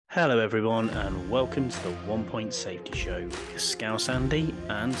Hello everyone and welcome to the 1 Point Safety Show with Scouse Andy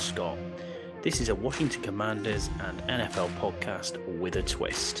and Scott. This is a Washington Commanders and NFL podcast with a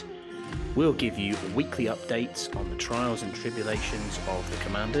twist. We'll give you weekly updates on the trials and tribulations of the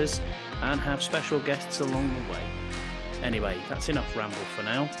Commanders and have special guests along the way. Anyway, that's enough ramble for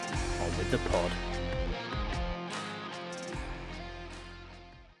now. On with the pod.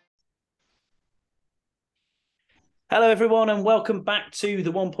 Hello everyone and welcome back to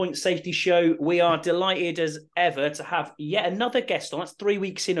the 1 Point Safety Show. We are delighted as ever to have yet another guest on. That's 3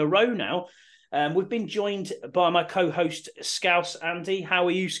 weeks in a row now. We've been joined by my co-host Scouse Andy. How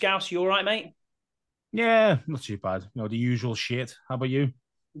are you, Scouse? You all right, mate? Yeah, not too bad. You know, the usual shit. How about you?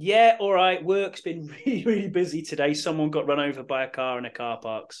 Yeah, all right. Work's been really busy today. Someone got run over by a car in a car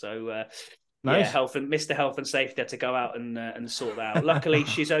park. So, Nice. Mr. Health and Safety had to go out and sort that out. Luckily,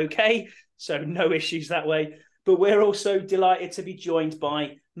 she's okay. So no issues that way. But we're also delighted to be joined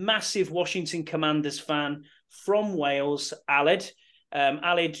by massive Washington Commanders fan from Wales, Aled.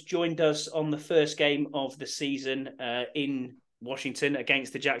 Aled joined us on the first game of the season in Washington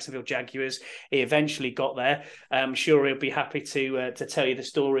against the Jacksonville Jaguars. He eventually got there. I'm sure he'll be happy to tell you the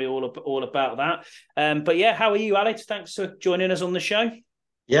story all about that. But yeah, how are you, Aled? Thanks for joining us on the show.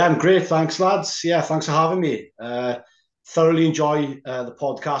 Yeah, I'm great. Thanks, lads. Yeah, thanks for having me. Thoroughly enjoy the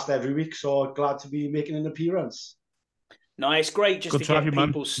podcast every week, so glad to be making an appearance. No, it's great just Good to to have get you, man.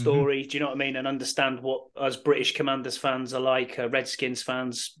 people's story, do you know what I mean, and understand what us British Commanders fans are like, Redskins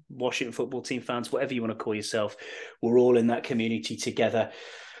fans, Washington football team fans, whatever you want to call yourself. We're all in that community together.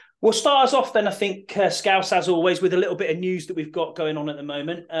 We'll start us off then, I think, Scouse, as always, with a little bit of news that we've got going on at the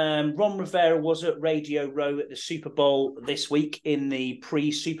moment. Ron Rivera was at Radio Row at the Super Bowl this week in the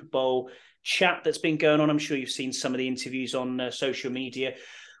pre-Super Bowl chat that's been going on. I'm sure you've seen some of the interviews on social media,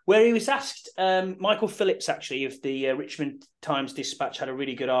 where he was asked, Michael Phillips, actually, of the Richmond Times-Dispatch, had a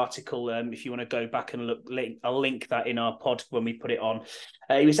really good article. If you want to go back and look, I'll link that in our pod when we put it on.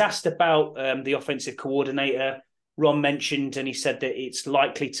 He was asked about the offensive coordinator. Ron mentioned, and he said that it's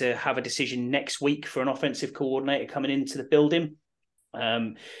likely to have a decision next week for an offensive coordinator coming into the building.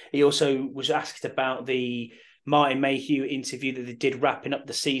 He also was asked about the Martin Mayhew interview that they did wrapping up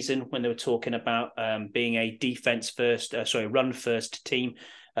the season when they were talking about being a run first team,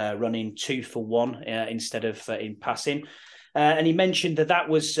 running 2 for 1 instead of in passing. And he mentioned that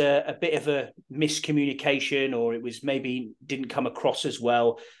was a bit of a miscommunication, or it was maybe didn't come across as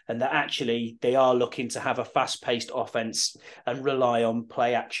well, and that actually they are looking to have a fast-paced offense and rely on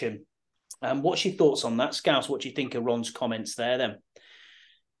play action. What's your thoughts on that, Scouse? What do you think of Ron's comments there then?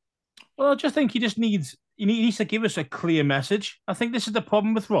 Well, I just think he needs to give us a clear message. I think this is the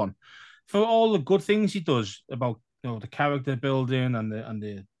problem with Ron. For all the good things he does about the character building and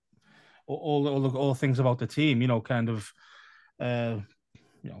the all things about the team, so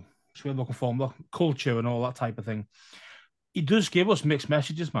we're looking for culture and all that type of thing. He does give us mixed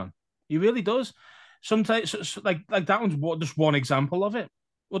messages, man. He really does. Sometimes, like that one's just one example of it.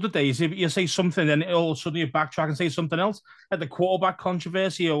 Other days, if you say something, then all of a sudden you backtrack and say something else. Like the quarterback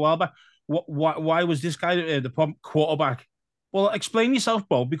controversy a while back. Why was this guy the problem quarterback? Well, explain yourself,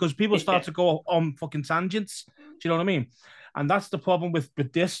 bro, because people start to go on fucking tangents. Do you know what I mean? And that's the problem with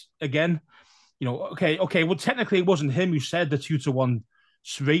this again. Okay. Well, technically, it wasn't him who said the 2-to-1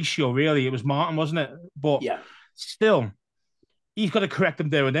 ratio. Really, it was Martin, wasn't it? But still, he's got to correct them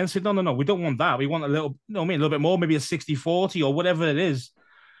there and then. Say, no, we don't want that. We want a little bit more, maybe a 60-40 or whatever it is.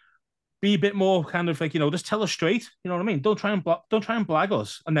 Be a bit more kind of like, just tell us straight. You know what I mean? Don't try and blag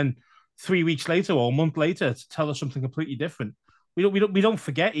us, and then 3 weeks later or a month later to tell us something completely different. We don't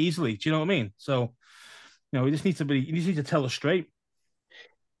forget easily. Do you know what I mean? So, we just need to tell us straight.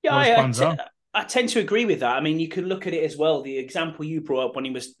 Yeah, I tend to agree with that. I mean, you can look at it as well. The example you brought up when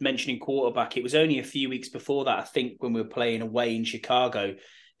he was mentioning quarterback, it was only a few weeks before that, I think, when we were playing away in Chicago,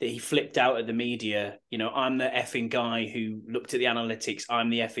 that he flipped out at the media. I'm the effing guy who looked at the analytics. I'm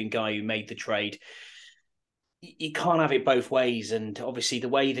the effing guy who made the trade. You can't have it both ways. And obviously the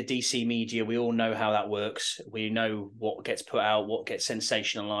way the DC media, we all know how that works. We know what gets put out, what gets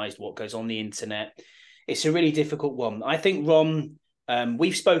sensationalized, what goes on the internet. It's a really difficult one. I think Ron,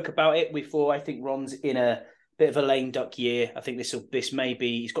 we've spoke about it before. I think Ron's in a bit of a lame duck year. I think this may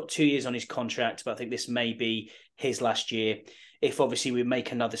be, he's got 2 years on his contract, but I think this may be his last year. If obviously we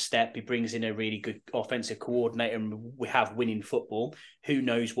make another step, he brings in a really good offensive coordinator and we have winning football, who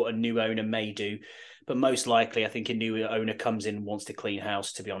knows what a new owner may do. But most likely, I think a new owner comes in and wants to clean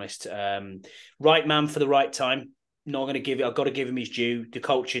house, to be honest. Right man for the right time. Not going to give it. I've got to give him his due. The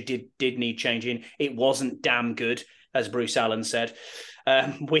culture did need changing. It wasn't damn good, as Bruce Allen said.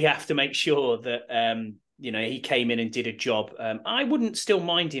 We have to make sure that he came in and did a job. I wouldn't still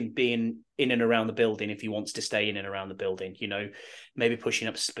mind him being in and around the building if he wants to stay in and around the building. Maybe pushing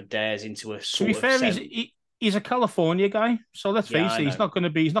up stairs into a sort to be fair, he's a California guy, so let's face it, he's not going to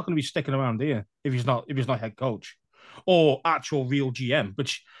be sticking around here if he's not head coach or actual real GM.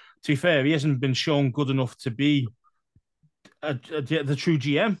 Which, to be fair, he hasn't been shown good enough to be the true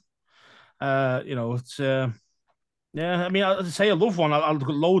GM. It's yeah. I mean, I'd say I love Ron. I've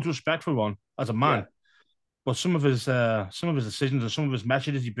got loads of respect for Ron as a man, but some of his decisions and some of his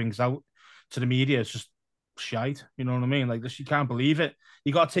messages he brings out to the media, it's just shite. You know what I mean? Like this, you can't believe it.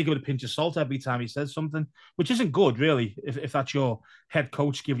 You got to take it with a pinch of salt every time he says something, which isn't good, really. If that's your head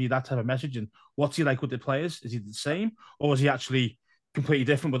coach giving you that type of message, and what's he like with the players? Is he the same, or is he actually completely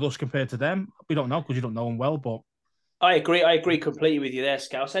different with us compared to them? We don't know because you don't know him well, but. I agree completely with you there,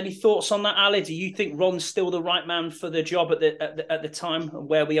 Scouse. Any thoughts on that, Ali? Do you think Ron's still the right man for the job at the time and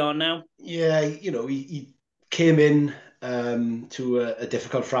where we are now? Yeah, he came in to a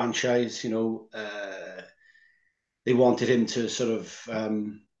difficult franchise. They wanted him to sort of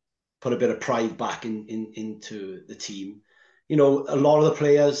put a bit of pride back into the team. A lot of the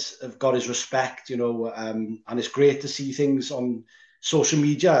players have got his respect. And it's great to see things on social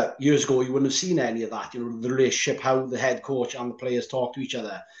media. Years ago, you wouldn't have seen any of that. The relationship, how the head coach and the players talk to each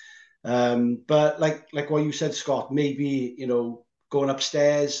other. But like what you said, Scott, maybe going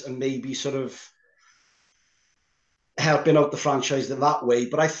upstairs and maybe sort of helping out the franchise in that way.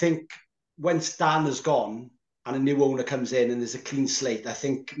 But I think once Dan has gone and a new owner comes in and there's a clean slate, I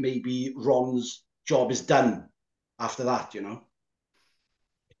think maybe Ron's job is done after that.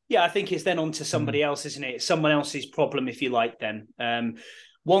 Yeah, I think it's then on to somebody else, isn't it? Someone else's problem, if you like, then.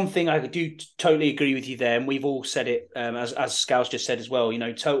 One thing I do totally agree with you there, and we've all said it, as Scouse just said as well,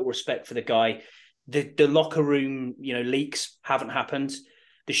 total respect for the guy. The locker room, leaks haven't happened.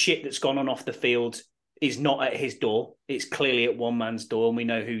 The shit that's gone on off the field is not at his door. It's clearly at one man's door, and we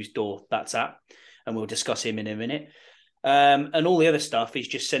know whose door that's at, and we'll discuss him in a minute. And all the other stuff is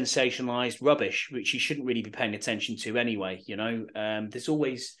just sensationalized rubbish, which you shouldn't really be paying attention to anyway. There's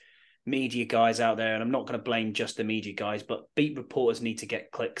always media guys out there, and I'm not going to blame just the media guys, but beat reporters need to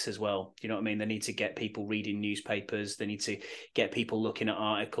get clicks as well. You know what I mean? They need to get people reading newspapers. They need to get people looking at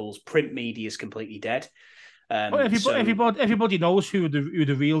articles. Print media is completely dead. Everybody knows who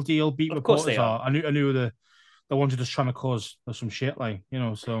the real deal beat reporters are. I knew the ones who are just trying to cause some shit,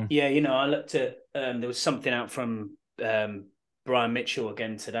 So yeah, I looked at there was something out from Brian Mitchell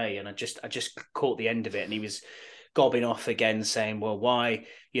again today, and I just caught the end of it, and he was gobbing off again, saying, "Well, why?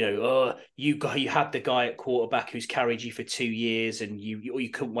 You had the guy at quarterback who's carried you for 2 years, and you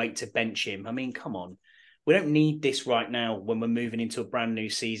couldn't wait to bench him." I mean, come on. We don't need this right now when we're moving into a brand new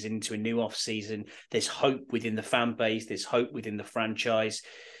season, into a new off season. There's hope within the fan base. There's hope within the franchise.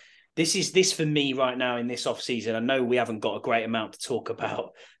 This for me right now in this off season. I know we haven't got a great amount to talk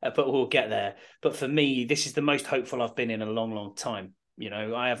about, but we'll get there. But for me, this is the most hopeful I've been in a long, long time.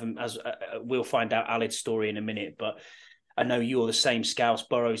 I haven't, as we'll find out Aled's story in a minute, but I know you're the same. Scouse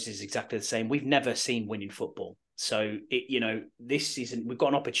Burrows is exactly the same. We've never seen winning football. So, this season, we've got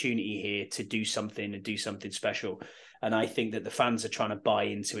an opportunity here to do something and do something special. And I think that the fans are trying to buy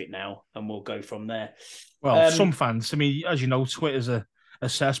into it now, and we'll go from there. Well, some fans, I mean, as you know, Twitter's a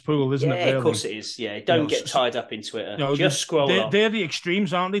cesspool, isn't it? Really? Of course it is. Yeah, don't get tied up in Twitter. Just scroll up. They're the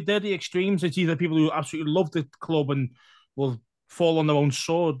extremes, aren't they? They're the extremes. It's either people who absolutely love the club and will fall on their own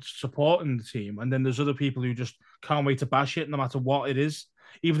sword supporting the team, and then there's other people who just can't wait to bash it no matter what it is,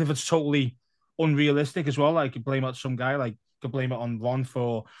 even if it's totally unrealistic as well. Like, you blame it on some guy, like you could blame it on Ron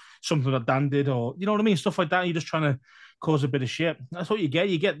for something that Dan did, or you know what I mean, stuff like that. You're just trying to cause a bit of shit. That's what you get.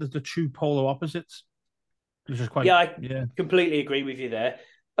 You get the true polar opposites. Which is quite, I completely agree with you there.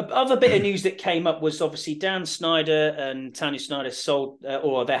 Other bit of news that came up was obviously Dan Snyder and Tanya Snyder sold,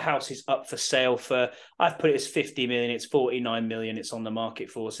 or their house is up for sale for, I've put it as 50 million. It's 49 million. It's on the market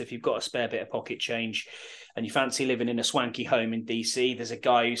for. So if you've got a spare bit of pocket change and you fancy living in a swanky home in DC, there's a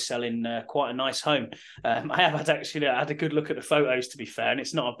guy who's selling quite a nice home. I have had a good look at the photos, to be fair, and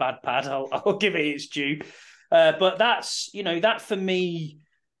it's not a bad pad. I'll give it its due. But that's, that for me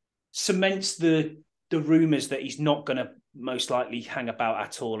cements the rumours that he's not going to most likely hang about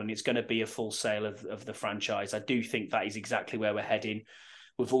at all, and it's going to be a full sale of the franchise. I do think that is exactly where we're heading.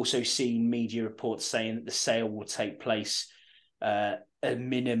 We've also seen media reports saying that the sale will take place a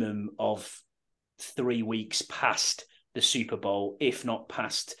minimum of 3 weeks past the Super Bowl, if not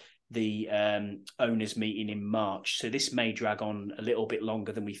past the owners meeting in March. So this may drag on a little bit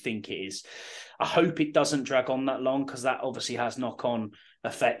longer than we think it is. I hope it doesn't drag on that long, because that obviously has knock-on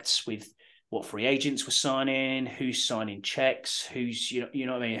effects with what free agents were signing, who's signing checks, who's you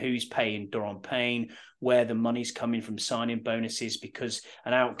know what I mean, who's paying Daron Payne, where the money's coming from signing bonuses, because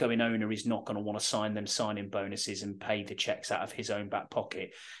an outgoing owner is not going to want to sign them signing bonuses and pay the checks out of his own back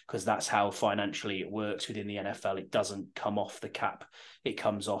pocket, because that's how financially it works within the NFL. It doesn't come off the cap. It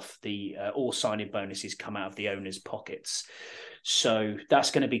comes off the all signing bonuses come out of the owner's pockets. So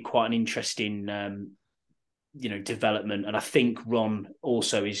that's going to be quite an interesting development. And I think Ron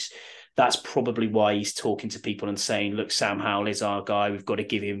also that's probably why he's talking to people and saying, look, Sam Howell is our guy. We've got to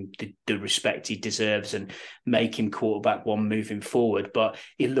give him the respect he deserves and make him quarterback one moving forward. But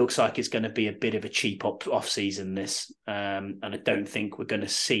it looks like it's going to be a bit of a cheap off season, this. And I don't think we're going to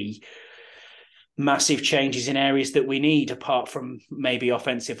see massive changes in areas that we need, apart from maybe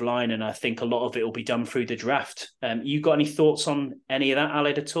offensive line. And I think a lot of it will be done through the draft. You got any thoughts on any of that,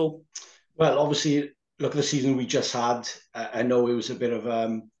 Aled, at all? Well, obviously, look at the season we just had. I know it was a bit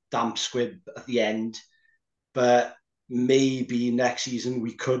of damp squib at the end, but maybe next season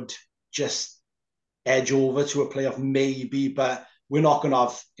we could just edge over to a playoff, maybe, but we're not going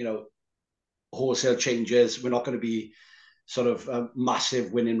to have, wholesale changes. We're not going to be sort of a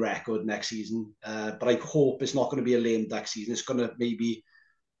massive winning record next season. But I hope it's not going to be a lame duck season. It's going to maybe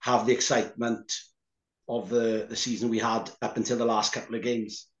have the excitement of the season we had up until the last couple of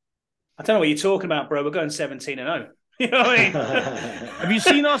games. I don't know what you're talking about, bro. We're going 17-0. You know what I mean? Have you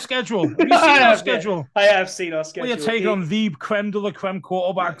seen our schedule? I have seen our schedule. We're taking on the creme de la creme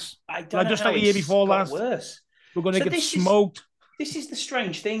quarterbacks. I don't know just how like the year before last. Worse. We're going to get smoked. This is the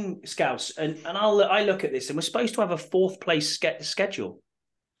strange thing, Scouse, and I look at this, and we're supposed to have a fourth place schedule.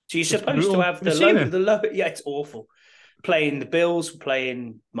 So you're supposed to have the low. Yeah, it's awful. Playing the Bills, we're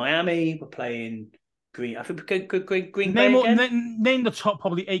playing Miami, we're playing Green. I think Green Bay again. Name the top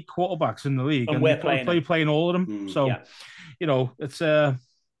probably 8 quarterbacks in the league, and we're playing all of them. So, it's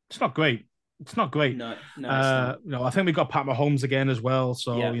not great. It's not great. No, it's not. I think we got Pat Mahomes again as well.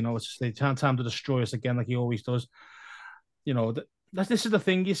 So it's the time to destroy us again, like he always does. This is the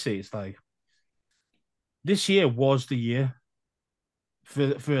thing you see. It's like this year was the year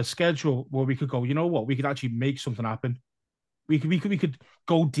for a schedule where we could go. You know what? We could actually make something happen. We could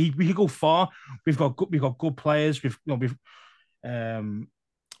go deep. We could go far. We've got good players. We've got everything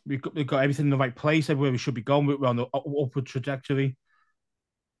in the right place. Everywhere we should be going. We're on the upward trajectory.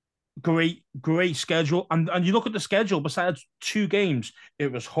 Great schedule. And you look at the schedule. Besides 2 games,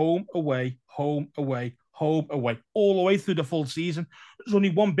 it was home, away, home, away, home, away, all the way through the full season. There's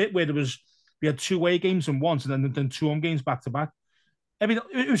only one bit where we had 2 away games and once, and then 2 home games back to back.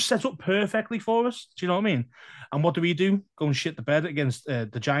 It was set up perfectly for us. Do you know what I mean? And what do? Go and shit the bed against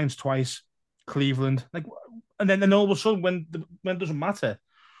the Giants twice, Cleveland, and then all of a sudden, when it doesn't matter,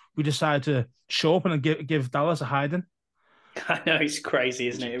 we decide to show up and give Dallas a hiding. I know, it's crazy,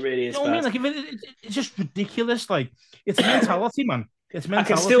 isn't it? It really is. You know what I mean? It's just ridiculous. Like, it's a mentality, man. It's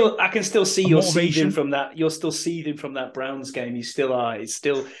mentality. I can still see you're seething from that. You're still seething from that Browns game. You still are. It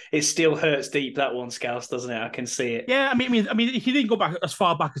still hurts deep, that one, Scouse, doesn't it? I can see it. Yeah, I mean, if you didn't go back as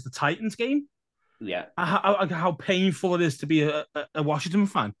far back as the Titans game, yeah, how painful it is to be a Washington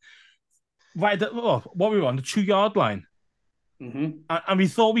fan. Right, what were we on the 2-yard line, and we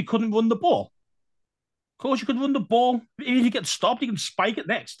thought we couldn't run the ball. Of course, you could run the ball. If you get stopped, you can spike it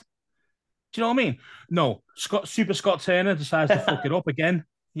next. Do you know what I mean? No, Super Scott Turner decides to fuck it up again.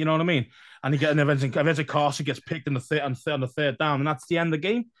 You know what I mean? And eventually Carson gets picked on the third down, and that's the end of the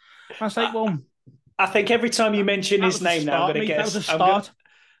game. I was like, well, I think every time you mention his name now, I'm going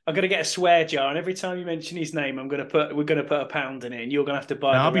to get a swear jar, and every time you mention his name, we're going to put a pound in it, and you're going to have to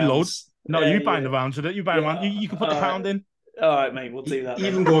buy. I'll be loads. No, you buying the rounds with it. You buy the round. You can put the pound in. All right, mate. We'll do that.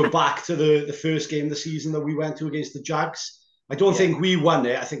 Even going back to the first game of the season that we went to against the Jags. I don't think we won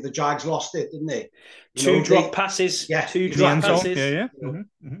it. I think the Jags lost it, didn't they? Two drop passes. Yeah. 2 drop passes. Yeah.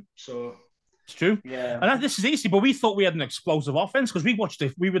 So it's true. Yeah. And this is easy, but we thought we had an explosive offense because we watched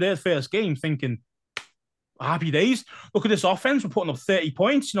it. We were there first game thinking, happy days. Look at this offense. We're putting up 30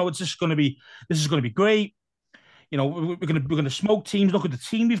 points. This is going to be great. We're going to smoke teams. Look at the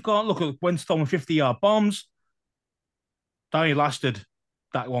team we've got. Look at Wentz throwing 50-yard bombs. That only lasted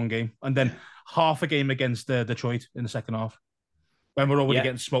that one game, and then half a game against Detroit in the second half, when we're already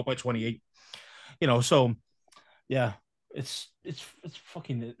getting smoked by 28. So yeah, it's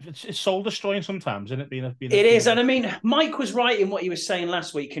fucking soul destroying sometimes, isn't it? It is, and I mean, Mike was right in what he was saying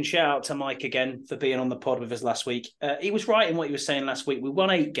last week. And shout out to Mike again for being on the pod with us last week. He was right in what he was saying last week. We won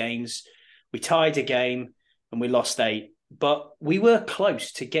 8 games, we tied a game, and we lost 8, but we were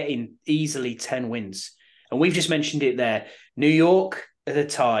close to getting easily 10 wins. And we've just mentioned it there. New York at a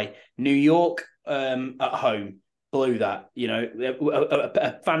tie, New York at home, blew that.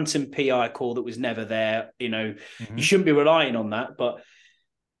 A phantom PI call that was never there. You shouldn't be relying on that, but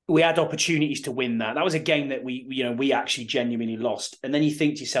we had opportunities to win that. That was a game that we actually genuinely lost. And then you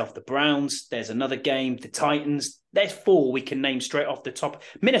think to yourself, the Browns, there's another game, the Titans, there's 4 we can name straight off the top.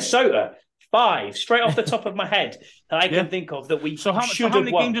 Minnesota, 5 straight off the top of my head that I can think of that we should have won. So how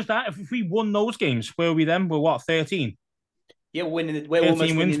many games is that? If we won those games, where are we then? We're what, 13? Yeah, we're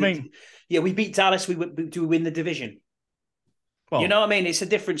almost wins, mate. Yeah, we beat Dallas. Do we win the division? Well, you know what I mean? It's a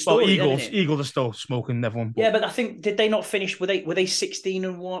different story. Well, Eagles are still smoking everyone. Yeah, but I think, did they not finish? Were they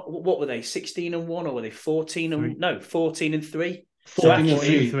 16-1? What were they? 16-1, or were they 14-3? No, 14-3.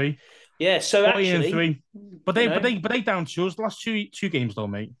 14-3. Yeah, so 14-3. But they down to us the last two games though,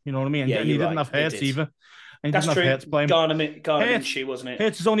 mate. You know what I mean? And he didn't have Hurts either. And that's true. Garner Minshew, wasn't it?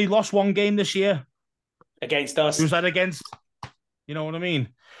 Hurts has only lost 1 game this year against us. Who's that against? You know what I mean?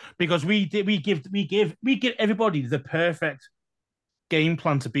 Because we give everybody the perfect game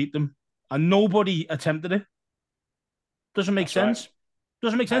plan to beat them, and nobody attempted it. Doesn't make sense. Right.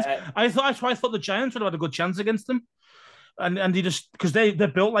 Doesn't make sense. I thought the Giants would have had a good chance against them, and they just, because they're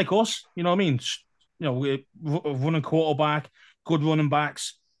built like us. You know what I mean? We running quarterback, good running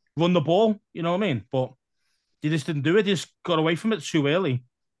backs, run the ball. You know what I mean? But they just didn't do it. They just got away from it too early,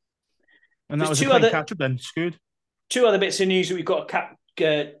 and that was a clean catch up. Then screwed. 2 other bits of news that we've got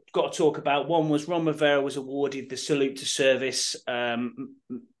to talk about. One was Ron Rivera was awarded the Salute to Service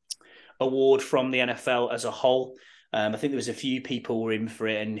award from the NFL as a whole. I think there was a few people were in for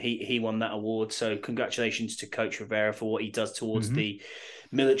it, and he won that award. So congratulations to Coach Rivera for what he does towards the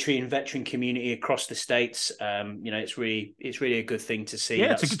military and veteran community across the states. It's really a good thing to see.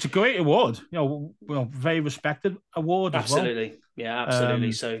 Yeah, it's a great award. Very respected award. Absolutely. As well. Yeah,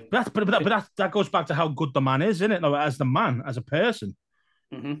 absolutely. But that goes back to how good the man is, isn't it? No, as the man, as a person.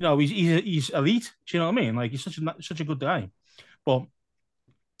 Mm-hmm. He's elite. Do you know what I mean? Like, he's such a good guy. But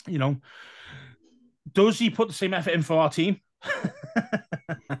does he put the same effort in for our team? Do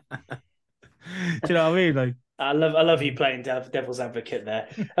you know what I mean? Like, I love you playing devil's advocate there.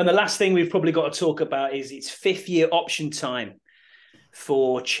 And the last thing we've probably got to talk about is it's 5th year option time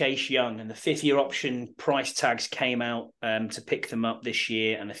for Chase Young, and the 5th year option price tags came out to pick them up this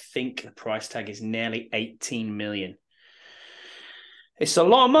year, and I think the price tag is nearly 18 million. It's a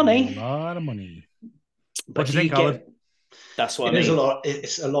lot of money. A lot of money. But do you think, Howard? That's what I mean.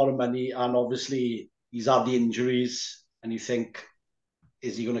 It's a lot of money, and obviously he's had the injuries, and you think,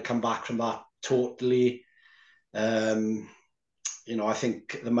 is he going to come back from that totally? I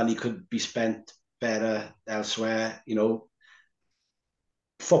think the money could be spent better elsewhere.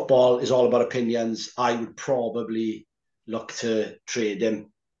 Football is all about opinions. I would probably look to trade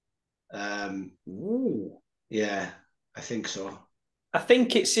him. Yeah, I think so. I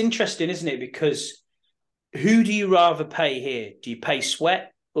think it's interesting, isn't it? Because who do you rather pay here? Do you pay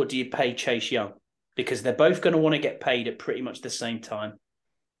Sweat or do you pay Chase Young? Because they're both going to want to get paid at pretty much the same time.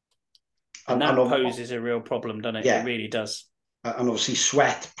 And that poses a real problem, doesn't it? Yeah. It really does. And obviously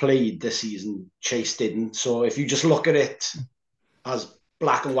Sweat played this season, Chase didn't. So if you just look at it as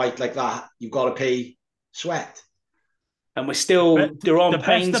black and white like that, you've got to pay Sweat. And we're still, Deron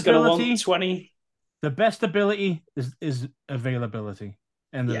Payne's going to want 20. The best ability is availability.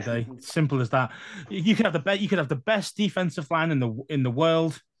 End of the day, simple as that. You could have the best defensive line in the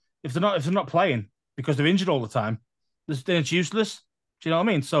world. If they're not playing because they're injured all the time, then it's useless. Do you know what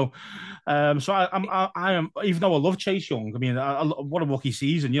I mean? So, I am, even though I love Chase Young, I mean, what a rookie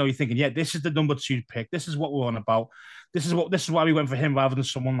season. You're thinking, this is the number 2 pick. This is what we're on about. This is why we went for him rather than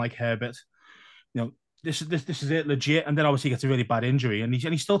someone like Herbert. This is it, legit. And then obviously he gets a really bad injury, and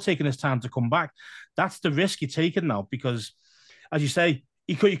he's still taking his time to come back. That's the risk you're taking now, because, as you say,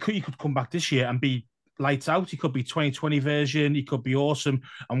 he could come back this year and be lights out. He could be 2020 version. He could be awesome,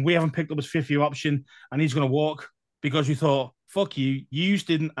 and we haven't picked up his 5th year option, and he's going to walk because we thought, fuck you. You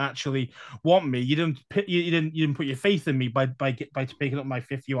didn't actually want me. You didn't put your faith in me by picking up my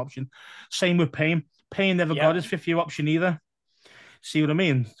 5th year option. Same with Payne. Payne never got his 5th year option either. See what I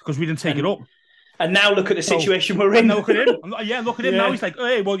mean? Because we didn't take it up. And now look at the situation we're in. Look at him. Look at him now. He's like,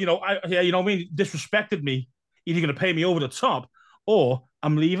 hey, well, disrespected me. Either going to pay me over the top, or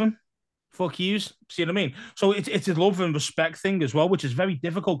I'm leaving. Fuck yous. See what I mean? So it's a love and respect thing as well, which is very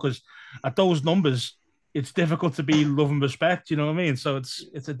difficult, because at those numbers, it's difficult to be love and respect. You know what I mean? So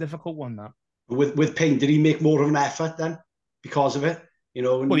it's a difficult one. That with Payne, did he make more of an effort then because of it?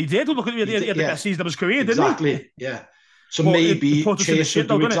 Well, he did. Look at he had the best season of his career, didn't he? Exactly. Yeah. So maybe Chase would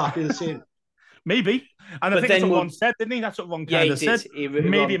do exactly the same. Maybe. And I think that's what Ron said, didn't he? That's what Ron kind of said.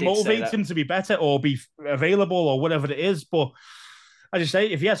 Maybe it motivates him to be better or be available or whatever it is. But as you say,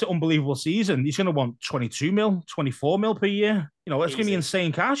 if he has an unbelievable season, he's going to want 22 mil, 24 mil per year. You know, it's going to be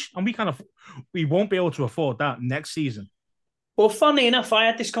insane cash, and we won't be able to afford that next season. Well, funnily enough, I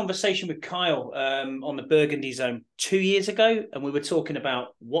had this conversation with Kyle on the Burgundy Zone 2 years ago, and we were talking about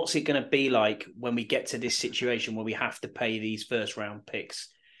what's it going to be like when we get to this situation where we have to pay these first round picks.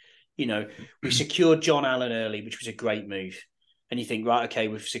 You know, we secured John Allen early, which was a great move. And you think, right, okay,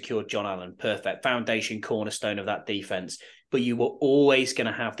 we've secured John Allen, perfect, foundation, cornerstone of that defense. But you were always going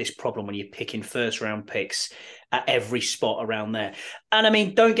to have this problem when you're picking first round picks at every spot around there. And I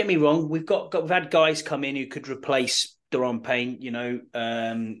mean, don't get me wrong, we've had guys come in who could replace Daron Payne. You know,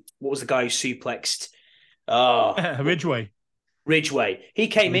 what was the guy who suplexed? Ridgway. He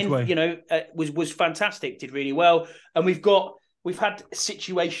came in, you know, was fantastic, did really well. And we've had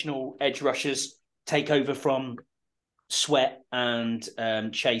situational edge rushers take over from Sweat and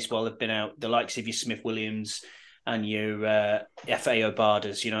Chase while they've been out, the likes of your Smith Williams and your F.A.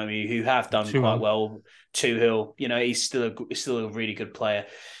 Obadas, you know what I mean, who have done quite well. Tuchel, you know, he's still a really good player.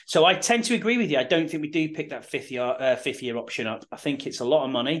 So I tend to agree with you. I don't think we do pick that fifth year option up. I think it's a lot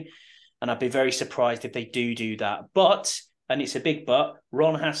of money, and I'd be very surprised if they do that. But, and it's a big but,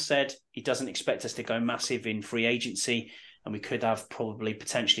 Ron has said he doesn't expect us to go massive in free agency, and we could have probably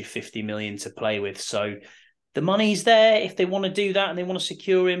potentially 50 million to play with. So the money's there if they want to do that and they want to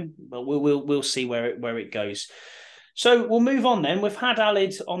secure him. But we'll see where it goes. So we'll move on then. We've had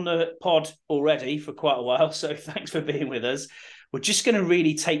Aled on the pod already for quite a while, so thanks for being with us. We're just going to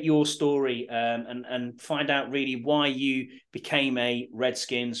really take your story and find out really why you became a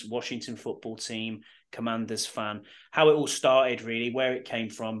Redskins, Washington football team, Commanders fan, how it all started really, where it came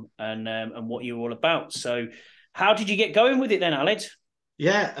from, and what you're all about. So how did you get going with it then, Aled?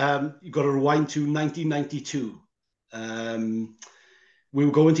 Yeah, you've got to rewind to 1992. We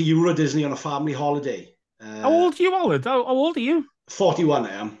were going to Euro Disney on a family holiday. How old are you, Aled? How old are you? 41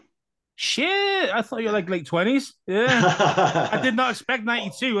 I am. Shit, I thought you were like late 20s. Yeah. I did not expect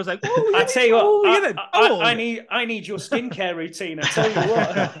 92. I was like, oh, I tell you what, I need your skincare routine. I tell you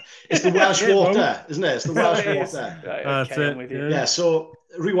what. It's the Welsh water, isn't it? It's the Welsh water. Right, okay, I'm with you. Yeah, so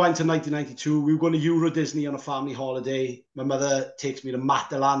rewind to 1992. We were going to Euro Disney on a family holiday. My mother takes me to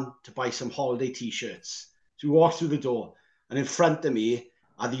Matalan to buy some holiday T-shirts. So we walk through the door, and in front of me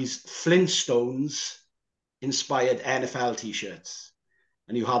are these Flintstones-inspired NFL T-shirts.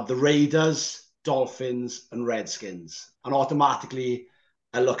 And you had the Raiders, Dolphins, and Redskins. And automatically,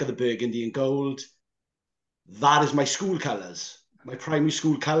 I look at the burgundy and gold. That is my school colours. My primary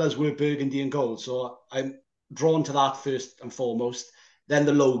school colours were burgundy and gold. So I'm drawn to that first and foremost. Then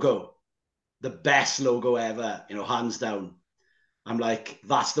the logo, the best logo ever, you know, hands down. I'm like,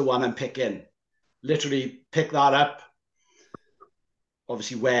 that's the one I'm picking. Literally pick that up,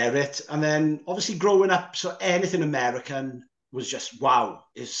 obviously wear it. And then obviously growing up, so anything American was just, wow,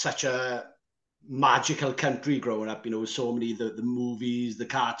 it's such a magical country growing up, you know, so many, the movies, the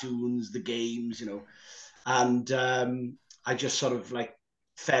cartoons, the games, you know. And I just sort of like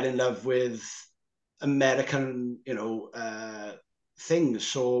fell in love with American, you know, things.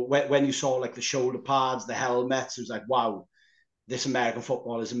 So when you saw like the shoulder pads, the helmets, it was like, wow, this American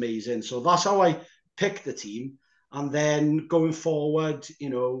football is amazing. So that's how I picked the team. And then going forward, you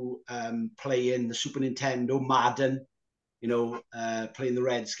know, playing the Super Nintendo, Madden, you know, playing the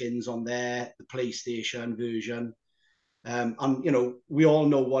Redskins on there, the PlayStation version. And, you know, we all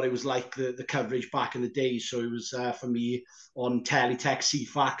know what it was like, the coverage back in the day. So it was, for me, on Teletext,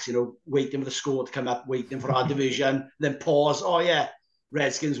 CFAX, you know, waiting for the score to come up, waiting for our division, then pause. Oh, yeah,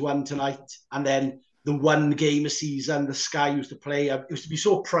 Redskins won tonight. And then the one game a season, the Sky used to play. I used to be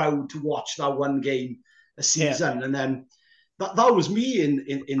so proud to watch that one game a season. Yeah. And then that was me in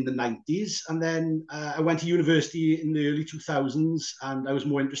the 90s. And then I went to university in the early 2000s, and I was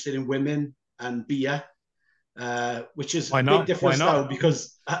more interested in women and beer. Which is a big difference now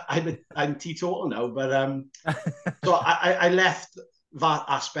because I'm teetotal now. But so I left that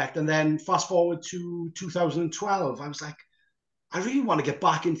aspect, and then fast forward to 2012, I was like, I really want to get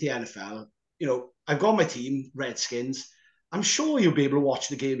back into the NFL. You know, I've got my team, Redskins. I'm sure you'll be able to watch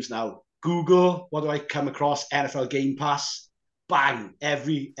the games now. Google, what do I come across? NFL Game Pass. Bang,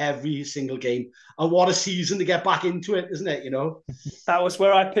 every single game. And what a season to get back into it, isn't it? You know, that was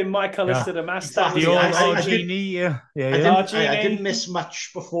where I pinned my colours to the mast. Exactly. The old RGD, I didn't miss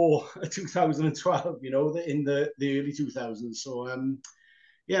much before 2012, you know, in the early 2000s. So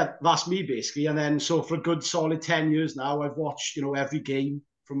yeah, that's me basically. And then so for a good solid 10 years now, I've watched, you know, every game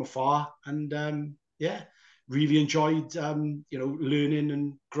from afar, and yeah, really enjoyed you know, learning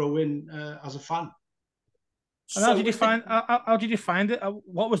and growing as a fan. And how did you find? How did you find it?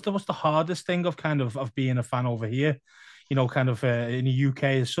 What's the hardest thing of kind of being a fan over here? kind of in the UK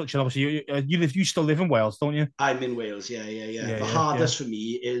as such. And obviously, you still live in Wales, don't you? I'm in Wales. Yeah. The hardest for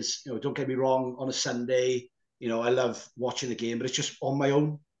me is, don't get me wrong, on a Sunday, I love watching the game, but it's just on my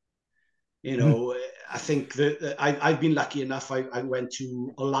own. I think that I've been lucky enough. I went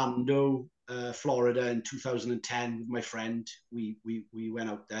to Orlando, Florida in 2010 with my friend. We went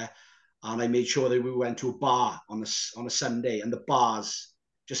out there, and I made sure that we went to a bar on a Sunday, and the bar's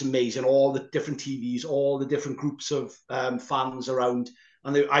just amazing. All the different TVs, all the different groups of fans around,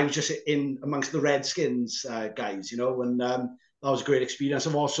 and I was just in amongst the Redskins guys, and that was a great experience.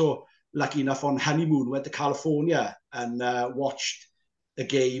 I'm also lucky enough on honeymoon, went to California and watched a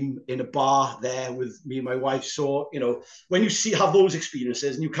game in a bar there with me and my wife. So, when you have those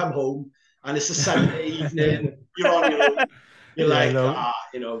experiences and you come home and it's a Sunday evening, you're on your own,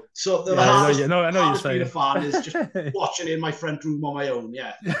 you're so the hardest, I know you're saying. Being a fan is just watching in my front room on my own.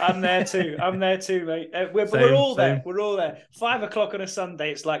 Yeah. I'm there too, mate. We're all there. 5 o'clock on a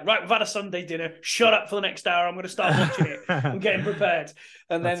Sunday. It's like, right, we've had a Sunday dinner. Shut up for the next hour. I'm going to start watching it. I'm getting prepared.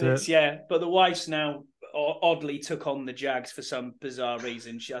 And then but the wife's now oddly took on the Jags for some bizarre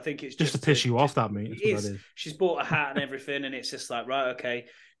reason. I think it's just to piss you off, that mate. It is. She's bought a hat and everything, and it's just like, right, okay,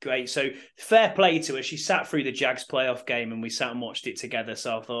 great. So fair play to her. She sat through the Jags playoff game, and we sat and watched it together.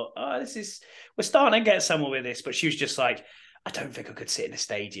 So I thought, we're starting to get somewhere with this. But she was just like, I don't think I could sit in a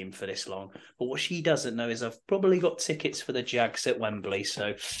stadium for this long. But what she doesn't know is I've probably got tickets for the Jags at Wembley,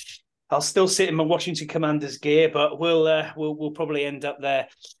 so I'll still sit in my Washington Commanders gear, but we'll probably end up there.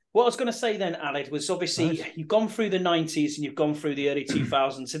 What I was going to say then, Aled, was obviously You've gone through the 90s and you've gone through the early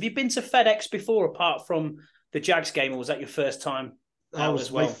 2000s. Have you been to FedEx before, apart from the Jags game, or was that your first time out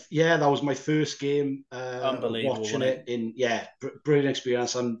as well? That was my first game. Unbelievable. Watching it brilliant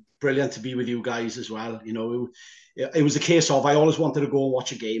experience, and brilliant to be with you guys as well. It was a case of I always wanted to go and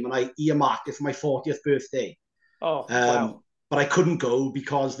watch a game, and I earmarked it for my 40th birthday. Oh, wow. But I couldn't go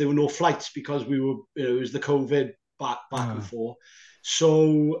because there were no flights, because we were, it was the COVID back and forth.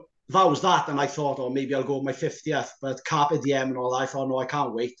 So that was that. And I thought, maybe I'll go on my 50th, but Carpe Diem and all that. I thought, no, I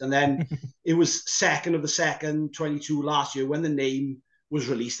can't wait. And then it was 2nd of the 2nd, 22 last year, when the name was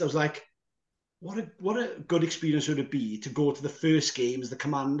released. I was like, what a good experience would it be to go to the first game as the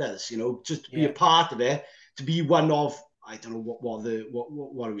Commanders, just to be a part of it, to be one of, I don't know what it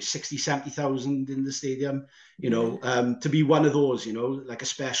was, 60, 70,000 in the stadium, to be one of those, like a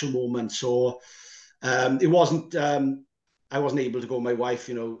special moment. So it wasn't, I wasn't able to go. My wife,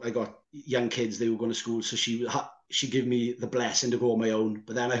 I got young kids, they were going to school, so she gave me the blessing to go on my own.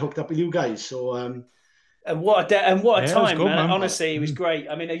 But then I hooked up with you guys. So and what a time, good, man. Honestly, it was great.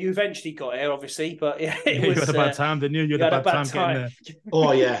 I mean, you eventually got here, obviously, but you had a bad time, didn't you? You had a bad time getting there.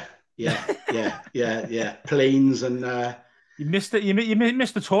 Oh yeah. Planes and you missed it. You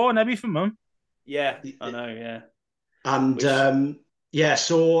missed the tour and everything, man. Yeah, I know. Yeah, and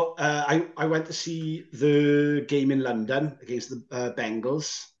so I went to see the game in London against the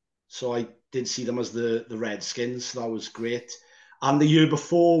Bengals. So I did see them as the Redskins. So that was great. And the year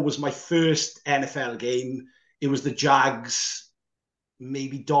before was my first NFL game. It was the Jags,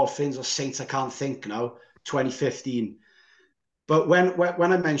 maybe Dolphins or Saints, I can't think now, 2015. But when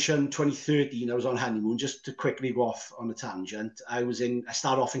I mentioned 2013, I was on honeymoon, just to quickly go off on a tangent. I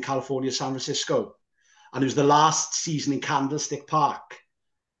started off in California, San Francisco. And it was the last season in Candlestick Park.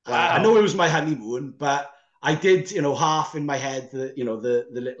 Wow. I know it was my honeymoon, but I did, half in my head, the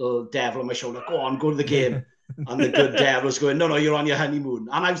little devil on my shoulder, go on, go to the game. And the good devil's going, no, you're on your honeymoon.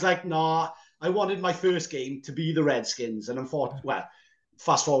 And I was like, no, I wanted my first game to be the Redskins. And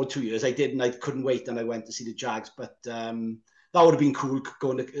fast forward 2 years, I did, and I couldn't wait, and I went to see the Jags. But that would have been cool,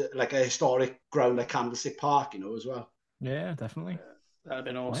 going to like a historic ground like Candlestick Park, as well. Yeah, definitely. That'd have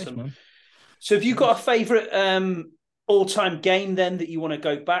been awesome. Nice, so have you got a favourite all-time game then that you want to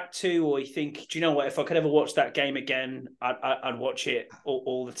go back to, or you think, do you know what, if I could ever watch that game again, I'd watch it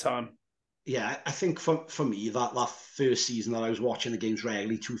all the time? Yeah, I think for me, that first season that I was watching the games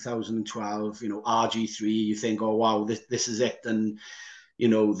regularly, 2012, RG3, you think, oh, wow, this is it. And,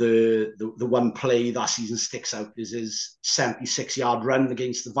 the one play that season sticks out is his 76-yard run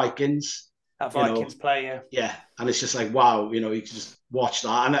against the Vikings. That Vikings play, yeah. Yeah, and it's just like, wow, you can just watch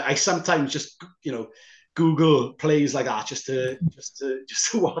that. And I sometimes just, Google plays like that just to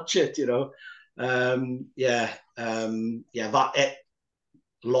watch it, a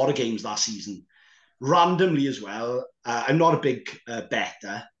lot of games that season. Randomly as well, I'm not a big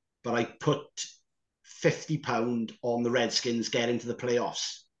better, but I put £50 on the Redskins getting to the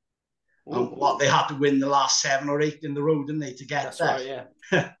playoffs. And they had to win the last 7 or 8 in the row, didn't they, to get That's there? Right,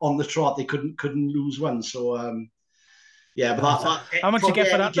 yeah. On the trot, they couldn't lose one. So, but how much you get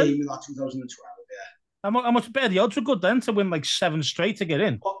for that game in that 2012, How much better the odds were good then to win like 7 straight to get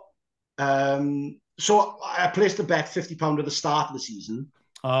in? So I placed a bet £50 at the start of the season.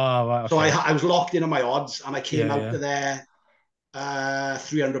 Oh, right. So Okay. I was locked in on my odds, and I came out Yeah. of there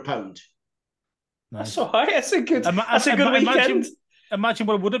 £300. That's Nice. all right. That's a good. That's a good weekend. Imagine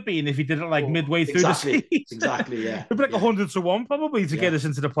what it would have been if he did it like midway through the season. Exactly, yeah. It'd be like 100 to 1 probably to get us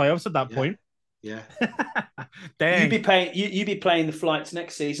into the playoffs at that point. Yeah. Dang. You'd be playing the flights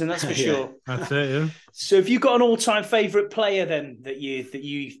next season, that's for sure. That's it, yeah. So have you got an all-time favourite player then that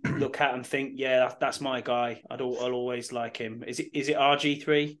you look at and think, yeah, that's my guy. I'll always like him. Is it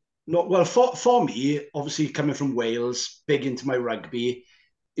RG3? No, well, for me, obviously coming from Wales, big into my rugby,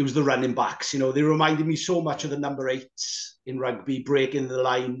 it was the running backs. They reminded me so much of the number 8s in rugby, breaking the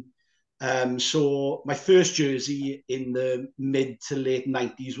line. So my first jersey in the mid to late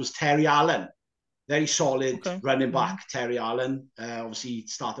 90s was Terry Allen. Very solid running back, Terry Allen. Obviously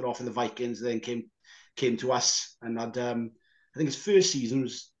started off in the Vikings, then came to us, and had I think his first season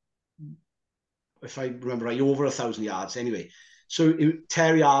was, if I remember right, over 1,000 yards. Anyway, so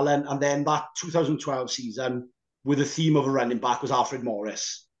Terry Allen, and then that 2012 season with the theme of a running back was Alfred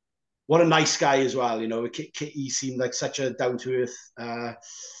Morris. What a nice guy as well. He seemed like such a down to earth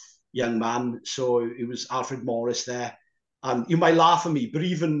young man. So it was Alfred Morris there. And you might laugh at me, but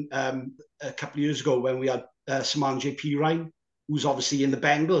even a couple of years ago when we had Samanje Pirine, who's obviously in the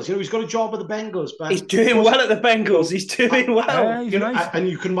Bengals, he's got a job at the Bengals, but he's doing well at the Bengals. He's doing well. He's nice. And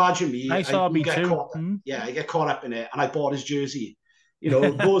you can imagine me. Nice RB2. I get caught up in it, and I bought his jersey.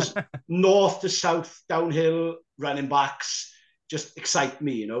 Those north to south downhill running backs just excite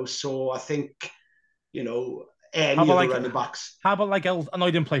me. So I think any of the running backs. How about like I know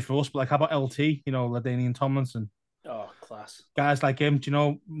he didn't play for us, but like how about LT? LaDainian Tomlinson. Oh, class. Guys like him, do you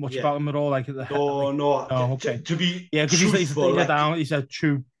know much about him at all? No. Oh, okay. To be because he's a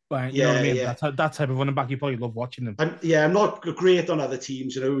true. You know what I mean? Yeah. That type of running back, you probably love watching him. I'm not great on other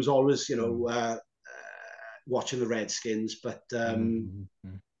teams. It was always, watching the Redskins, but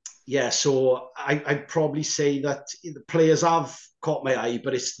so I'd probably say that the players have caught my eye,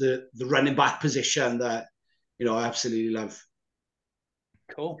 but it's the running back position that I absolutely love.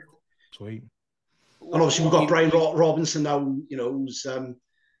 Cool, sweet. And obviously we've got Brian Robinson now, who's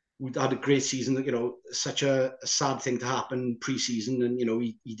we had a great season. Such a sad thing to happen pre-season, and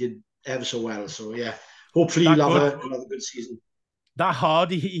he did ever so well. So yeah, hopefully he'll have another good season. That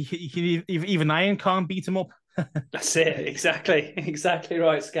hard, even Iron can't beat him up. That's it, exactly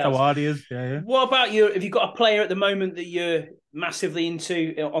right, Scouts. How hard he is. Yeah. What about you? Have you got a player at the moment that you're massively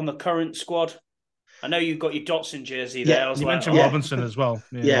into on the current squad? I know you've got your Dotson jersey there. You mentioned Robinson as well.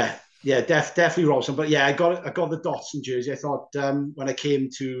 Yeah, definitely Robinson. But yeah, I got the Dotson jersey. I thought when I came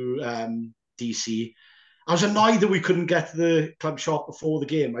to DC, I was annoyed that we couldn't get to the club shop before the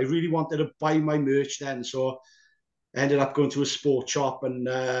game. I really wanted to buy my merch then, so I ended up going to a sports shop and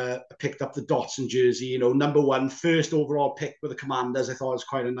picked up the Dotson jersey. Number 1, first overall pick with the Commanders. I thought it was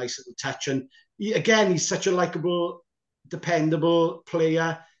quite a nice little touch. And he's such a likable, dependable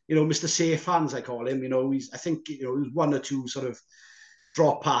player. Mr. Safe Hands, I call him. I think he's 1 or 2 sort of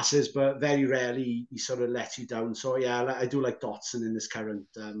drop passes, but very rarely he sort of lets you down. So yeah, I do like Dotson in this current.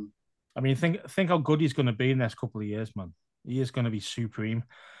 I mean, think how good he's going to be in the next couple of years, man. He is going to be supreme.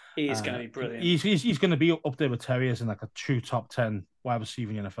 He is going to be brilliant. He's going to be up there with Terriers in like a true top 10 wide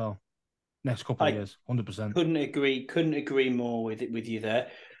receiver in the NFL next couple of years, 100%. Couldn't agree more with you there.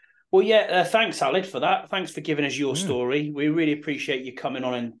 Well, yeah, thanks, Aled, for that. Thanks for giving us your story. We really appreciate you coming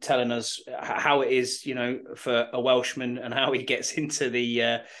on and telling us how it is, for a Welshman and how he gets into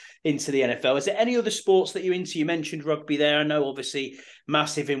the NFL. Is there any other sports that you're into? You mentioned rugby there. I know, obviously,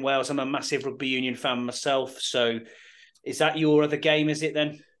 massive in Wales. I'm a massive rugby union fan myself. So is that your other game, is it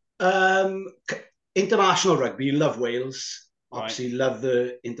then? International rugby, love Wales. Obviously, love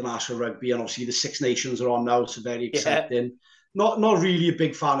the international rugby. And obviously, the Six Nations are on now, so very exciting. Yeah. Not really a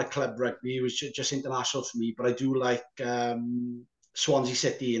big fan of club rugby. It was just international for me, but I do like Swansea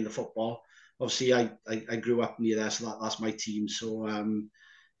City in the football. Obviously, I grew up near there, so that's my team. So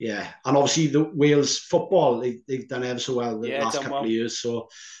yeah, and obviously the Wales football they've done ever so well the last couple of years. So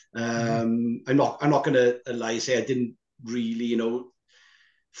I'm not going to lie, say I didn't really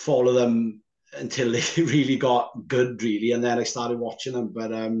follow them until they really got good, really, and then I started watching them.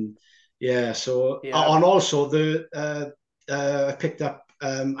 But and also I picked up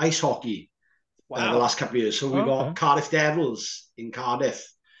ice hockey the last couple of years. So we got Cardiff Devils in Cardiff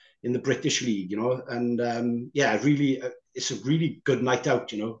in the British League, and really, it's a really good night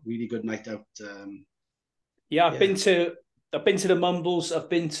out, really good night out. I've been to I've been to the Mumbles. I've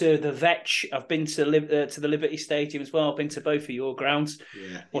been to the Vetch. I've been to the Liberty Stadium as well. I've been to both of your grounds.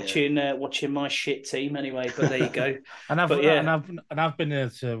 Watching my shit team anyway. But there you go. and I've been there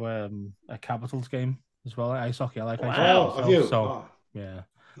to a Capitals game as well. Ice hockey. I like ice hockey. Have you? So yeah,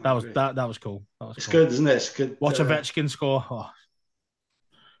 that was cool. It's cool. Good, isn't it? It's good. Watch Ovechkin score. Oh.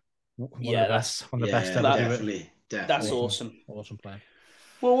 One of the best ever. Definitely. That's awesome. Awesome play.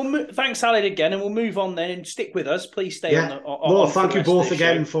 Well, thanks, Aled, again, and we'll move on then and stick with us. Please stay on. Thank you both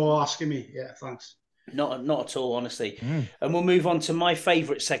again for asking me. Yeah, thanks. Not at all, honestly. And we'll move on to my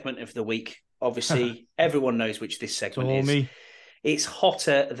favourite segment of the week. Obviously, everyone knows which this segment is. Me. It's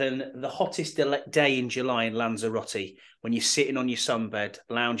hotter than the hottest day in July in Lanzarote when you're sitting on your sunbed,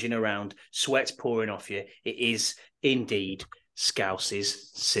 lounging around, sweat's pouring off you. It is indeed Scouse's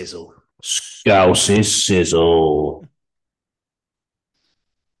Sizzle. Scouse's Sizzle.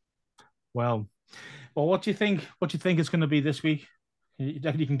 Well, what do you think? What do you think it's going to be this week? You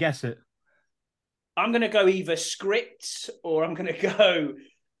can guess it. I'm going to go either scripts or I'm going to go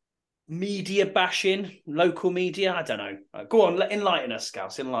media bashing, local media. I don't know. Go on, enlighten us,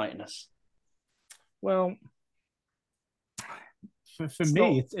 Scouse. Enlighten us. Well, for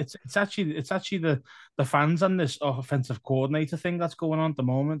me, it's actually the fans and this offensive coordinator thing that's going on at the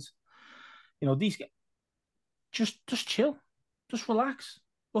moment. You know, these just chill, just relax.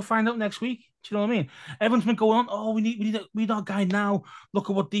 We'll find out next week. Do you know what I mean? Everyone's been going on. Oh, we need our guy now. Look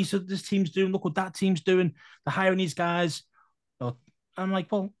at what this team's doing. Look what that team's doing. They're hiring these guys. I'm like,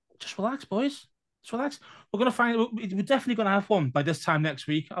 well, just relax, boys. Just relax. We're definitely gonna have one by this time next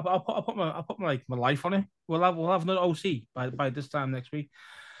week. I'll put my life on it. We'll have another OC by this time next week.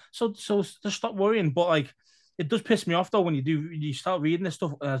 So just stop worrying. But it does piss me off though when you start reading this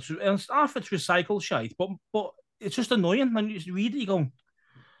stuff. It's half it's recycled shite, but it's just annoying when you read it. You go,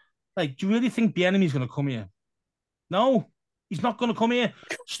 do you really think the enemy's going to come here? No, he's not going to come here.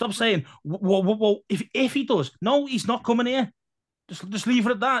 Stop saying, well, if he does, no, he's not coming here. Just leave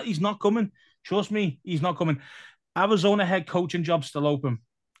it at that. He's not coming. Trust me, he's not coming. Arizona head coaching job's still open,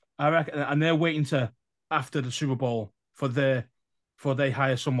 I reckon, and they're waiting to after the Super Bowl for they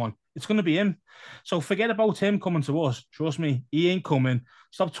hire someone. It's going to be him. So forget about him coming to us. Trust me, he ain't coming.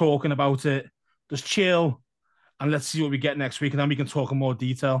 Stop talking about it. Just chill. And let's see what we get next week, and then we can talk in more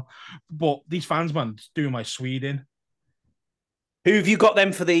detail. But these fans, man, it's doing my Sweden. Who have you got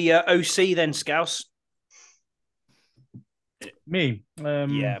then for the OC then, Scouse? Me?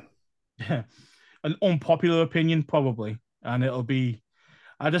 Yeah. An unpopular opinion, probably. And it'll be...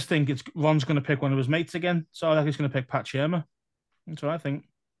 I just think Ron's going to pick one of his mates again. So I think he's going to pick Pat Shermer. That's what I think.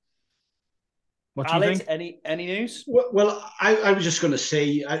 What do you think? Any news? Well, I was just going to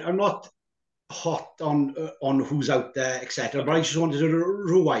say, I'm not hot on who's out there, etc. But I just wanted to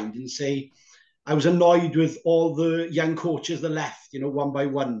rewind and say I was annoyed with all the young coaches that left, one by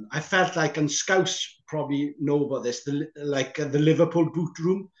one. I felt like, and Scouse probably know about this, the Liverpool boot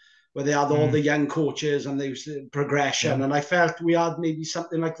room where they had all the young coaches and there was progression, and I felt we had maybe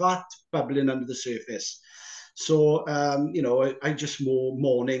something like that bubbling under the surface. So I just more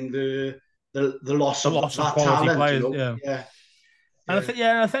mourning the loss of that talent. Players, yeah. And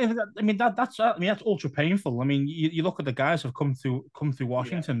I think that's ultra painful. I mean, you look at the guys who've come through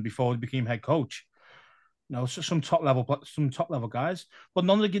Washington before they became head coach. Some top level guys, but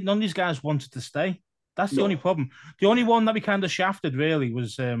none of these guys wanted to stay. That's the only problem. The only one that we kind of shafted really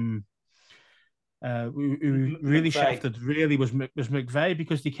was who really shafted really was McVay,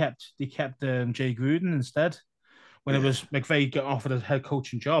 because they kept Jay Gruden instead. When it was McVay getting offered a head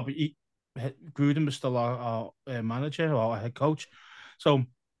coaching job, Gruden was still our manager or our head coach. So,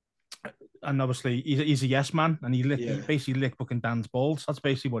 and obviously he's a yes man, and he basically licked fucking Dan's balls. That's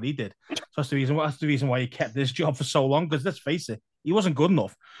basically what he did. So that's the reason why he kept this job for so long. Because let's face it, he wasn't good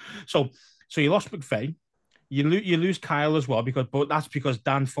enough. So you lost McVay, you lose Kyle as well, but that's because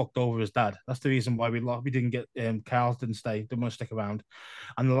Dan fucked over his dad. That's the reason why we didn't get Kyle didn't want to stick around.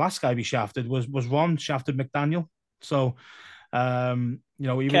 And the last guy we shafted was Ron shafted McDaniel. So Kevin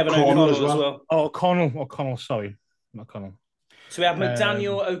O'Connell as well. Oh, O'Connell. Sorry, not Connell. So we have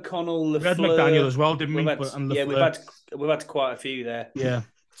McDaniel, O'Connell, LaFleur. We had McDaniel as well, didn't we? We've had quite a few there. Yeah.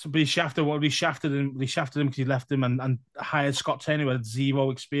 So we shafted him because he left him and hired Scott Taylor, who had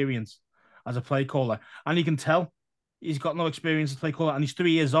zero experience as a play caller. And you can tell he's got no experience as a play caller, and he's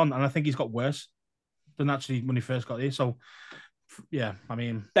 3 years on, and I think he's got worse than actually when he first got here. So yeah, I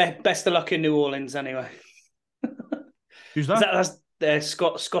mean, best of luck in New Orleans anyway. Who's that? That's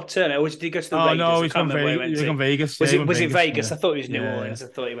Scott Turner. Or did he go to the Raiders? Oh no, he's from Vegas. Was it Vegas? Yeah. I thought it was New Orleans. I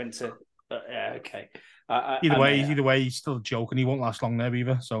thought he went to. Yeah, okay. Either way, he's still a joke, and he won't last long there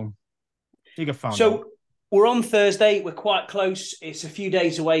either. So he got found. So We're on Thursday. We're quite close. It's a few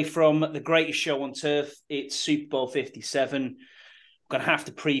days away from the greatest show on turf. It's Super Bowl 57. I'm going to have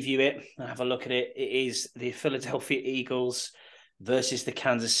to preview it and have a look at it. It is the Philadelphia Eagles versus the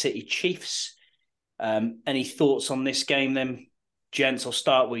Kansas City Chiefs. Any thoughts on this game then? Gents, I'll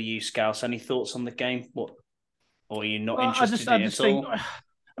start with you, Scouse. Any thoughts on the game? What? Or are you not interested in it at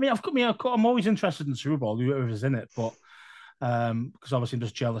all? I'm always interested in the Super Bowl, whoever's in it, but because obviously I'm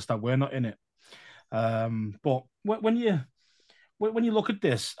just jealous that we're not in it. But when you look at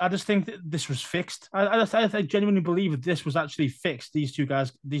this, I just think that this was fixed. I genuinely believe that this was actually fixed. These two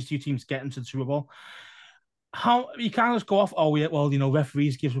teams getting to the Super Bowl. How you can't just go off? Oh yeah, well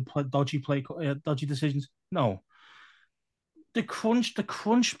referees give dodgy decisions. No, the crunch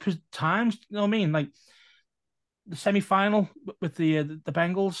times. You know what I mean? Like the semi-final with the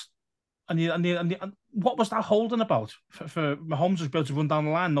Bengals. And what was that holding about? For Mahomes was able to run down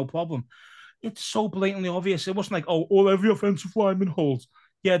the line, no problem. It's so blatantly obvious. It wasn't like, oh, every offensive lineman holds.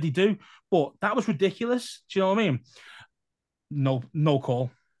 Yeah, they do. But that was ridiculous. Do you know what I mean? No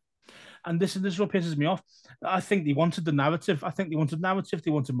call. And this is what pisses me off. I think they wanted the narrative. They wanted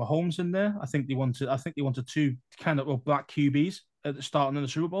Mahomes in there. I think they wanted two kind of black QBs at the starting in the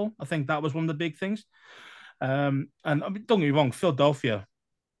Super Bowl. I think that was one of the big things. And I mean, don't get me wrong, Philadelphia,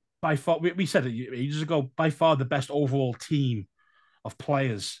 by far, we said it ages ago, by far the best overall team of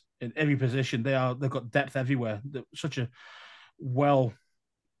players in every position. They've got depth everywhere. They're such a well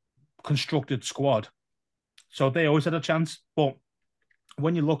constructed squad. So they always had a chance. But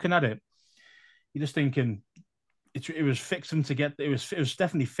when you're looking at it, you're just thinking it was fixing to get. It was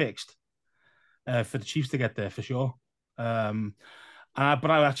definitely fixed for the Chiefs to get there for sure. But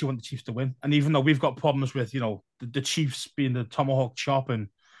I actually want the Chiefs to win. And even though we've got problems with the Chiefs being the tomahawk chop and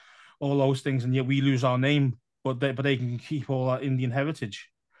all those things, and yet we lose our name, but they can keep all our Indian heritage.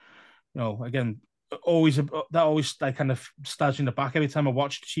 Again, that always like kind of stabs in the back every time I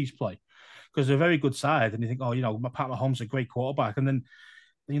watch the Chiefs play, because they're a very good side, and you think, Pat Mahomes is a great quarterback, and then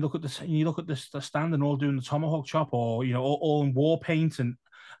you look at this, and you look at this, the stand and all doing the tomahawk chop, or all in war paint, and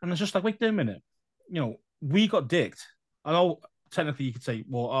it's just like, wait a minute, we got dicked. I know technically you could say,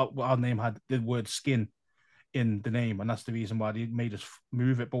 well, our name had the word skin in the name, and that's the reason why they made us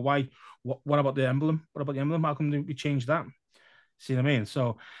move it. But why? What about the emblem? What about the emblem? How come we changed that? See what I mean?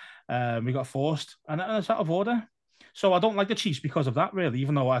 So we got forced, and it's out of order. So I don't like the Chiefs because of that, really.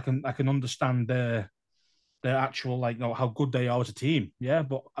 Even though I can understand their actual how good they are as a team, yeah.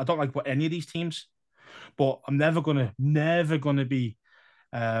 But I don't like any of these teams. But I'm never gonna be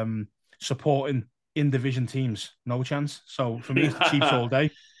supporting in division teams. No chance. So for me, it's the Chiefs all day.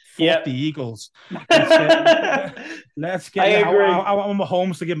 Fuck the Eagles. Let's get. I want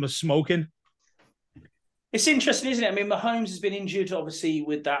Mahomes to give him a smoking. It's interesting, isn't it? I mean, Mahomes has been injured, obviously,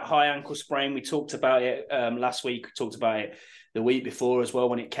 with that high ankle sprain. We talked about it last week. We talked about it the week before as well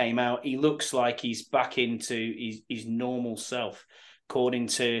when it came out. He looks like he's back into his normal self. According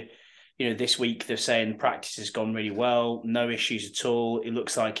to, this week, they're saying practice has gone really well. No issues at all. It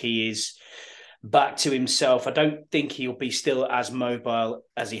looks like he is back to himself. I don't think he'll be still as mobile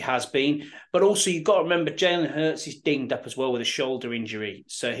as he has been. But also, you've got to remember, Jalen Hurts is dinged up as well with a shoulder injury.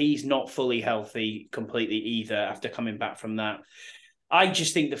 So he's not fully healthy completely either after coming back from that. I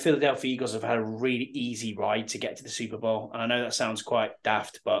just think the Philadelphia Eagles have had a really easy ride to get to the Super Bowl. And I know that sounds quite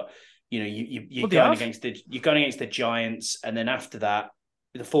daft, but you're going against the Giants, and then after that,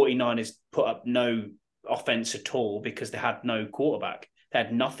 the 49ers put up no offense at all because they had no quarterback. They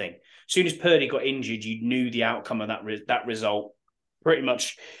had nothing. As soon as Purdy got injured, you knew the outcome of that result pretty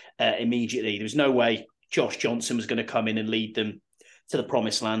much immediately. There was no way Josh Johnson was going to come in and lead them to the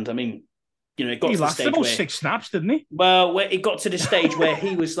promised land. I mean, it got to the stage where 6 snaps, didn't he? Well, it got to the stage where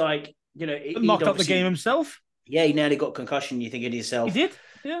he was like, he knocked out the game himself. Yeah, he nearly got concussion. You're thinking to yourself, he did.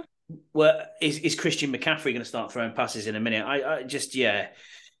 Yeah. Well, is Christian McCaffrey going to start throwing passes in a minute? I just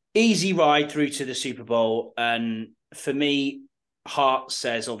easy ride through to the Super Bowl, and for me, heart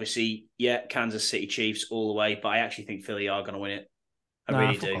says obviously, Kansas City Chiefs all the way, but I actually think Philly are going to win it. I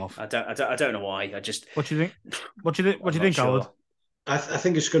really do. Off. I don't know why. What do you think? What do you think, Aled? I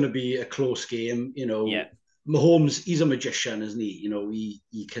think it's going to be a close game. Mahomes, he's a magician, isn't he?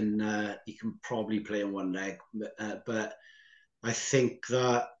 He can probably play on one leg, but I think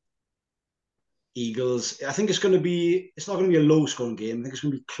that Eagles. I think it's not going to be a low scoring game. I think it's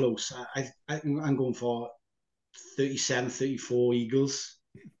going to be close. I'm going for 37-34 Eagles.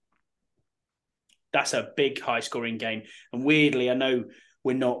 That's a big high scoring game, and weirdly, I know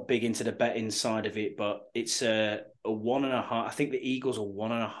we're not big into the betting side of it, but it's a 1.5. I think the Eagles are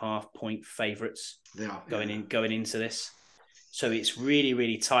 1.5 point favourites going into this. So it's really,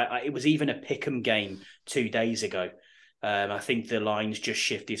 really tight. It was even a pick'em game 2 days ago. I think the lines just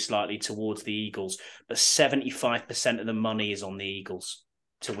shifted slightly towards the Eagles, but 75% of the money is on the Eagles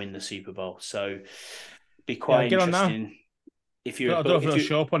to win the Super Bowl. So be quite interesting. If you're, I don't know if it'll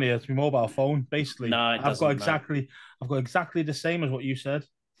show up on here. It's my mobile phone, basically. No, I've got exactly the same as what you said.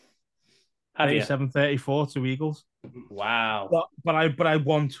 37-34 to Eagles. Wow. But I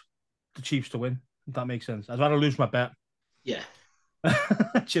want the Chiefs to win. If that makes sense. I'd rather lose my bet. Yeah. Do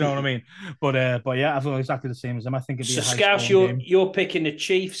you know what I mean? But yeah, I've got exactly the same as them. I think it'd be a high Scouse, you're picking the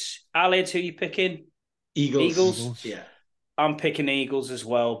Chiefs. Aled, who are you picking? Eagles. Yeah. I'm picking the Eagles as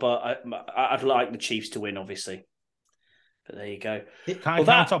well, but I'd like the Chiefs to win, obviously. But there you go. Can't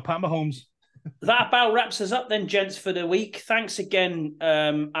top Pat Mahomes. That about wraps us up then, gents, for the week. Thanks again,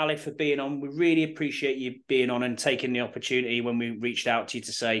 Ali, for being on. We really appreciate you being on and taking the opportunity when we reached out to you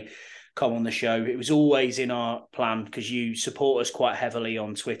to say, come on the show. It was always in our plan because you support us quite heavily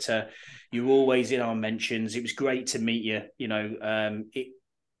on Twitter. You're always in our mentions. It was great to meet you,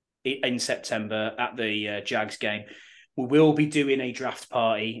 in September at the Jags game. We will be doing a draft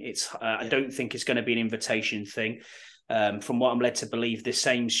party. I don't think it's going to be an invitation thing. From what I'm led to believe, the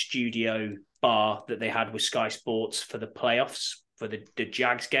same studio bar that they had with Sky Sports for the playoffs for the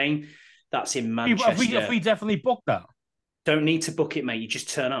Jags game, that's in Manchester. Have we definitely booked that? Don't need to book it, mate. You just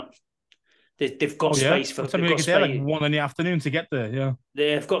turn up. They've got space for. They've got space. Like 1 in the afternoon to get there. Yeah,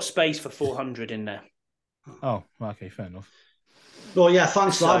 they've got space for 400 in there. Oh, okay, fair enough. Well, yeah,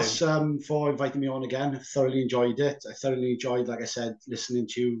 thanks, lads, for inviting me on again. I thoroughly enjoyed it. I thoroughly enjoyed, like I said, listening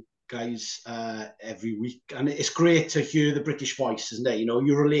to you guys every week, and it's great to hear the British voice, isn't it?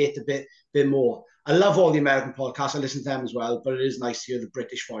 You relate a bit more. I love all the American podcasts. I listen to them as well, but it is nice to hear the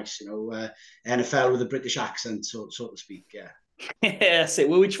British voice. NFL with a British accent, so to speak. Yeah. Yeah, that's it.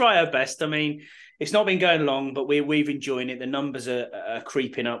 Well, we try our best. I mean, it's not been going long, but we've enjoyed it. The numbers are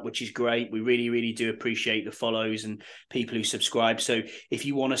creeping up, which is great. We really, really do appreciate the follows and people who subscribe. So if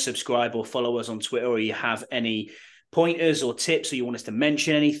you want to subscribe or follow us on Twitter, or you have any pointers or tips, or you want us to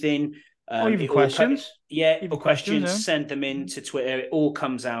mention anything, even questions, questions, send them in to Twitter. It all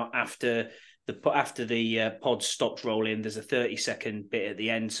comes out after the pod stops rolling. There's a 30-second bit at the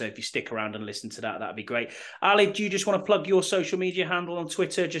end, so if you stick around and listen to that'd be great. Ali, do you just want to plug your social media handle on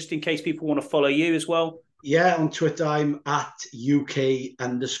Twitter, just in case people want to follow you as well? Yeah, on Twitter I'm at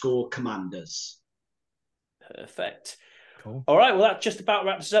UK_Commanders. Perfect. Cool. All right, well, that just about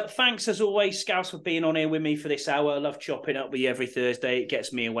wraps us up. Thanks, as always, Scouse, for being on here with me for this hour. I love chopping up with you every Thursday. It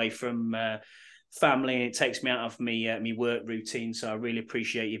gets me away from family, and it takes me out of me work routine. So I really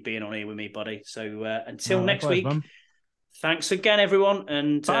appreciate you being on here with me, buddy. So until next week, thanks again, everyone,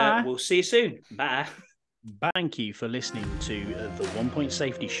 and we'll see you soon. Bye. Thank you for listening to the 1 Point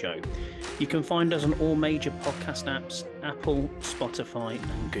Safety Show. You can find us on all major podcast apps, Apple, Spotify,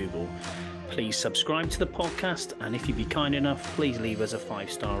 and Google. Please subscribe to the podcast, and if you'd be kind enough, please leave us a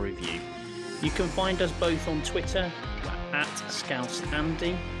 5-star review. You can find us both on Twitter at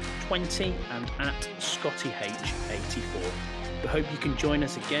ScouseAndy20 and at ScottyH84. We hope you can join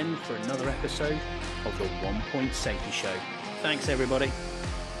us again for another episode of the 1 Point Safety Show. Thanks, everybody.